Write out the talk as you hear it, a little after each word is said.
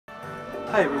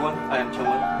Hi everyone, I am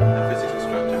Chungwon, the physics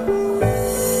instructor.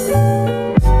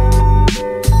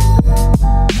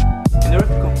 In order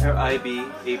to compare IB,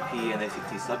 AP, and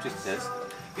ACT subject tests,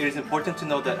 it is important to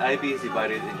note that IB is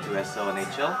divided into SL and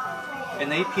HL,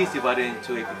 and AP is divided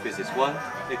into AP Physics 1,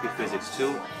 AP Physics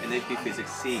 2, and AP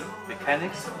Physics C,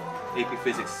 Mechanics, AP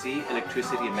Physics C,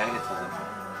 Electricity and Magnetism.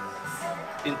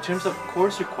 In terms of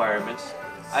course requirements,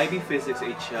 IB Physics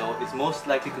HL is most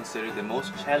likely considered the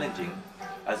most challenging,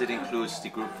 as it includes the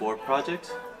Group 4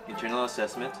 project, internal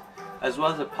assessment, as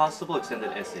well as a possible extended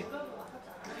essay,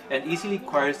 and easily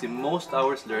requires the most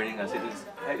hours learning as it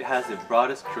has the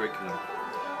broadest curriculum.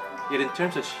 Yet in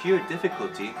terms of sheer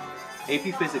difficulty,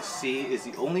 AP Physics C is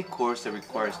the only course that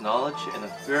requires knowledge and a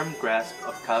firm grasp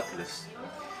of calculus.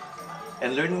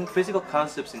 And learning physical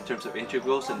concepts in terms of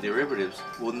integrals and derivatives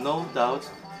will no doubt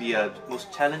be a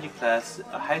most challenging class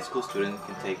a high school student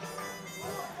can take.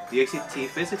 The ACT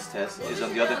physics test is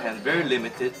on the other hand very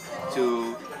limited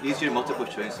to easier multiple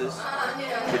choices,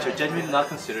 which are generally not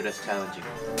considered as challenging.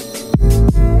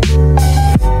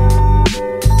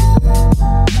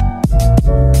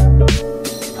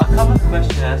 A common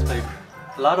question asked by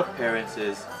a lot of parents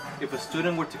is, if a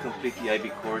student were to complete the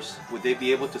IB course, would they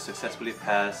be able to successfully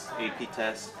pass AP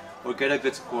tests or get a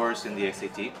good scores in the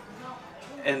SAT?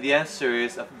 And the answer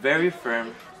is a very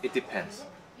firm, it depends.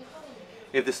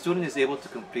 If the student is able to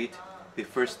complete the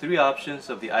first 3 options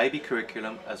of the IB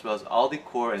curriculum as well as all the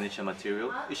core initial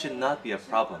material, it should not be a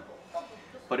problem.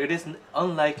 But it is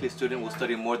unlikely a student will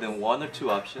study more than 1 or 2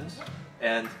 options,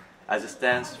 and as it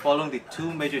stands, following the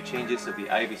 2 major changes of the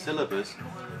IB syllabus,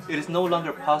 it is no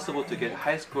longer possible to get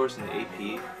high scores in the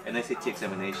AP and SAT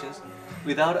examinations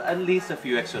without at least a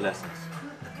few extra lessons.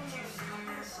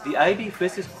 The IB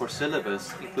Physics course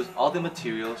syllabus includes all the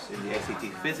materials in the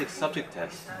SAT Physics subject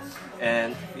test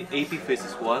and the AP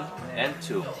Physics 1 and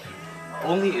 2,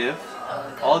 only if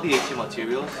all the HA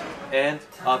materials and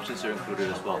options are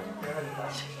included as well.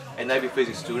 And IB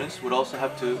Physics students would also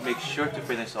have to make sure to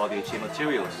finish all the HA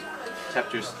materials,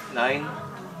 chapters 9,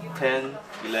 10,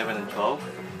 11, and 12,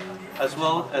 as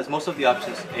well as most of the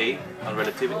options A on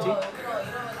relativity,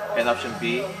 and option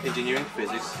B, engineering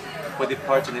physics, for the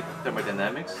parts in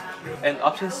thermodynamics, and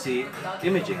option C,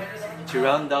 imaging, to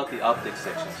round out the optics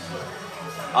sections.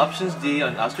 Options D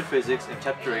on astrophysics and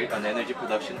chapter 8 on energy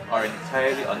production are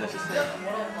entirely unnecessary.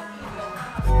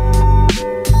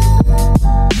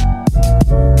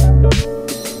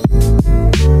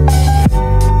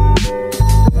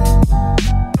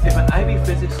 If an IB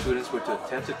Physics students were to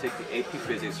attempt to take the AP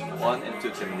Physics 1 and 2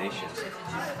 examinations,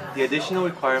 the additional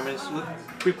requirements would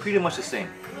be pretty much the same.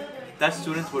 That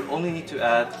students would only need to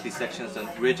add the sections on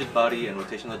rigid body and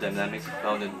rotational dynamics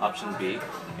found in option B,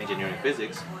 engineering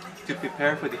physics, to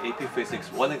prepare for the AP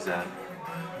Physics 1 exam,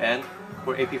 and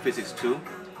for AP Physics 2,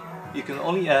 you can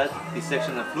only add the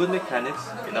section on fluid mechanics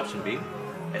in option B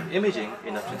and imaging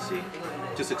in option C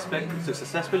to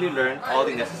successfully learn all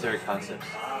the necessary concepts.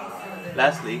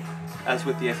 Lastly, as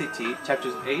with the SAT,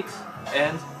 chapters 8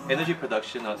 and energy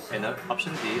production in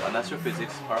option D on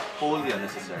astrophysics are wholly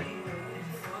unnecessary.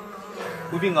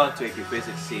 Moving on to AP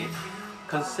Physics C,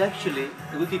 conceptually,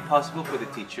 it would be possible for the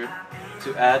teacher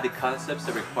to add the concepts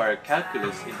that require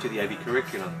calculus into the IB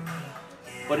curriculum,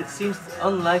 but it seems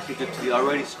unlikely due to the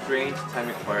already strained time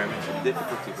requirements and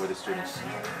difficulty for the students.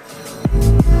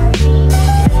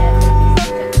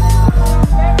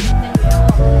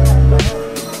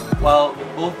 While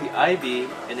both the IB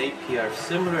and AP are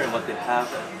similar in what they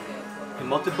have a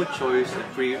multiple choice and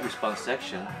free response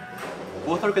section,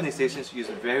 both organizations use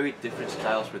very different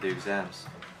styles for their exams.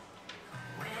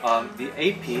 The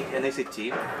AP and ACT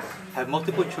have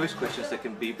multiple choice questions that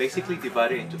can be basically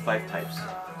divided into 5 types.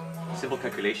 Simple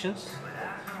calculations,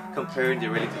 comparing the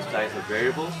relative size of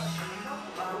variables,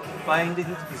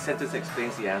 finding the sentence that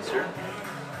explains the answer,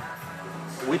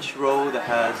 which row that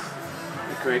has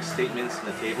the correct statements in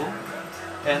the table,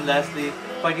 and lastly,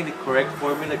 finding the correct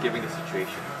formula given the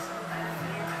situation.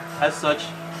 As such,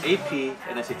 AP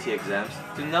and SAT exams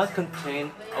do not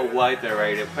contain a wide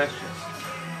variety of questions.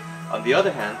 On the other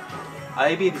hand,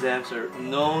 IB exams are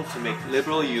known to make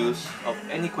liberal use of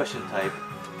any question type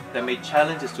that may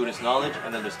challenge the student's knowledge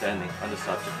and understanding on the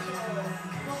subject.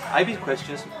 IB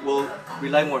questions will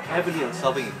rely more heavily on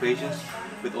solving equations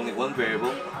with only one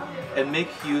variable and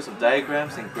make use of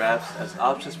diagrams and graphs as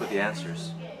options for the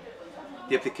answers.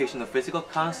 The application of physical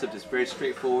concepts is very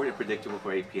straightforward and predictable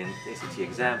for AP and ACT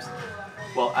exams,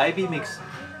 while IB makes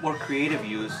more creative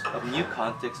use of new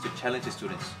contexts to challenge the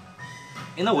students.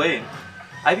 In a way,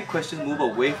 IB questions move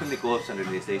away from the goal of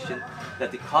standardization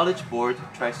that the College Board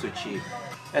tries to achieve,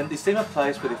 and the same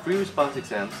applies for the free response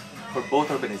exams for both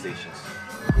organizations.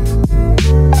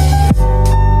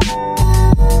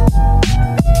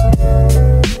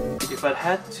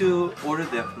 had to order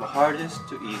them from hardest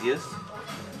to easiest,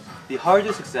 the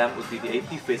hardest exam would be the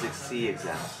AP Physics C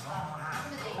exam.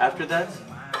 After that,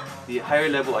 the higher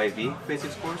level IB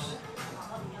Physics course.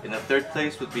 In the third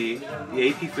place would be the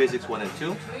AP Physics 1 and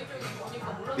 2.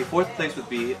 The fourth place would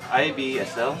be IB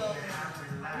SL.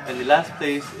 And the last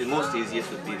place, and most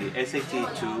easiest, would be the SAT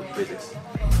 2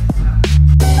 Physics.